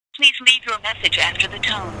Please leave your message after the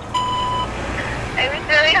tone. I was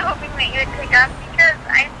really hoping that you would pick up because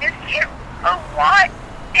I miss you a lot,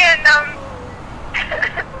 and I'm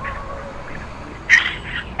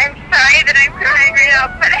sorry that I'm crying right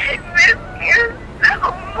now, but I miss you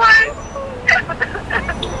so much.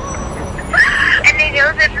 And I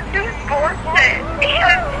know that this is bullshit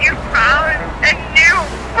because you found a new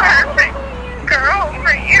perfect girl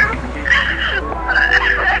for you.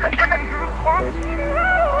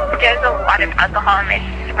 There's a lot of alcohol in my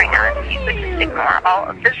system right now, if you could just ignore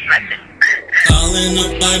all of this message. Calling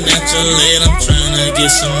up financial aid, I'm tryna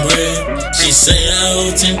get some bread. She say I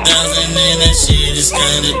owe 10,000 and that shit is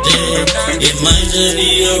kinda dead. It might just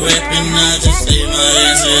be a rap and I just stay my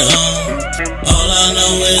ass at home. All I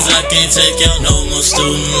know is I can't take out no more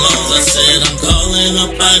student loans. I said I'm calling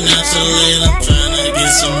up financial aid, I'm tryna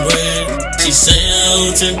get some bread. She say I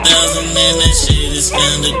owe 10,000 and that shit is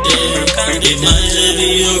kinda dead. It might just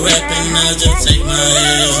be a rap and I just take my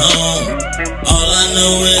ass home. All I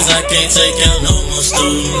know is I can't take out no more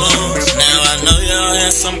student loans. Now I know y'all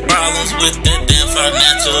had some problems with that damn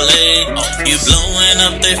financial aid. You blowing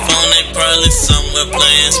up their phone, they probably somewhere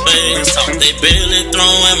playing spades. They barely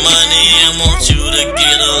throwing money and want you to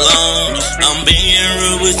get along. I'm being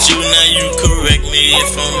rude with you, now you correct me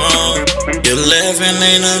if I'm wrong. You're laughing,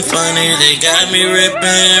 ain't nothing funny. They got me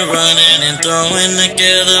ripping, running, and throwing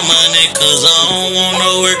together money, cause I don't want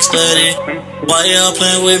no work study. Why y'all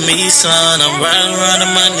playing with me, son? I'm riding around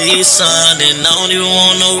in my Nissan, and I don't even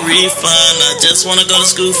want no refund. I just wanna go to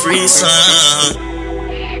school free, son.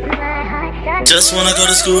 Just wanna go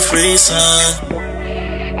to school free, son.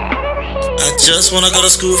 I just wanna go to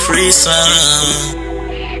school free, son.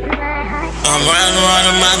 I'm riding around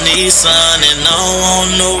in my Nissan, and I don't want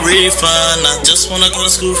no refund. I just wanna go to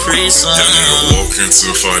school free, son. That nigga walk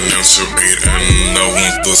into financial aid and I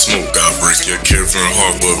want the smoke. I break your Kevin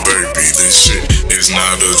heart, but baby, this shit is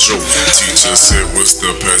not a joke. Teacher said, what's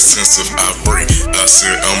the past tense of I break? I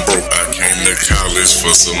said I'm broke. I came to college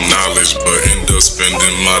for some knowledge, but end up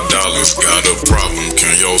spending my dollars. Got a problem,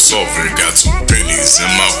 can y'all solve it? Got 2 pennies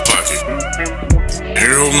in my pocket.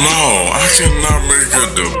 Hell no, I cannot make a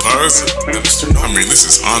deposit. I mean, this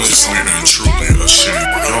is honestly and truly a shitty.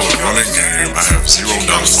 Y'all are running game. I have $0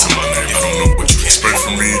 to my name. I don't know what you expect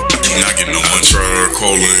from me. You not getting no money. I tried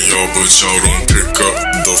calling y'all, but y'all don't pick up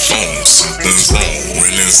the phone. Something's wrong.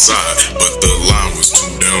 Went inside, but the line was too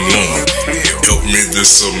damn long. Help me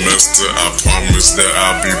this semester. I promise that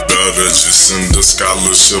I'll be better. Just send a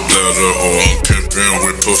scholarship letter, or I'm pimping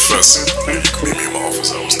with professor. Meet me in my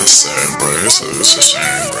office. That's sad, bro. It's a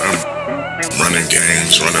shame, bro. I'm running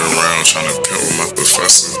games, running around, trying to pimp with my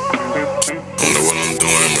professor. I don't know what I'm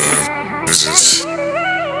doing, man. It's just,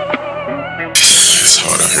 it's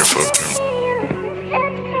hard out here for a pimp.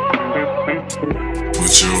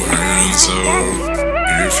 Put your hands up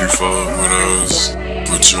if you fuck with us.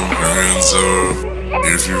 Put your hands up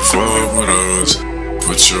if you fuck with us.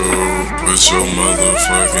 Put your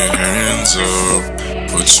motherfucking hands up.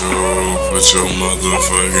 Put your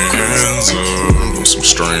motherfucking hands up. I'm doing some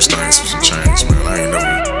strange things with some chains, man.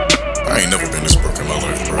 I ain't never been this broke in my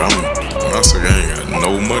life, bro. When I say I ain't got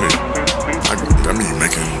no money, I mean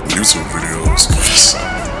making YouTube videos, cause I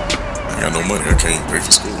ain't got no money. I can't pay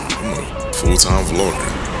for school. I'm a full-time vlogger.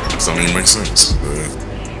 Does that even make sense?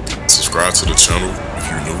 Subscribe to the channel if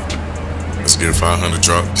you're new. Let's get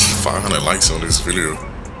 500 likes on this video.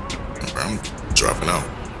 I'm dropping out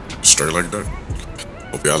straight like that.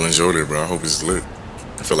 Hope y'all enjoyed it, bro. I hope it's lit.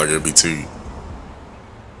 I feel like it'll be tea.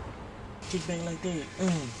 Kick back like that.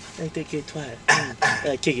 Like that, get twice.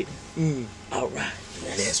 Kick it. Alright.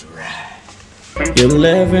 Let's ride. You're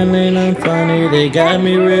laughing, ain't nothing funny. They got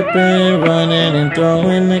me ripping, running, and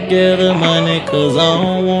throwing together money, cause I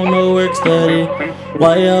don't want no work study.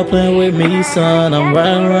 Why y'all playing with me, son? I'm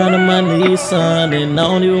riding around in my Nissan, and I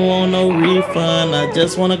don't even want no refund. I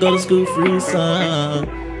just wanna go to school free, son.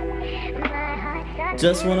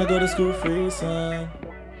 Just wanna go to school free, son.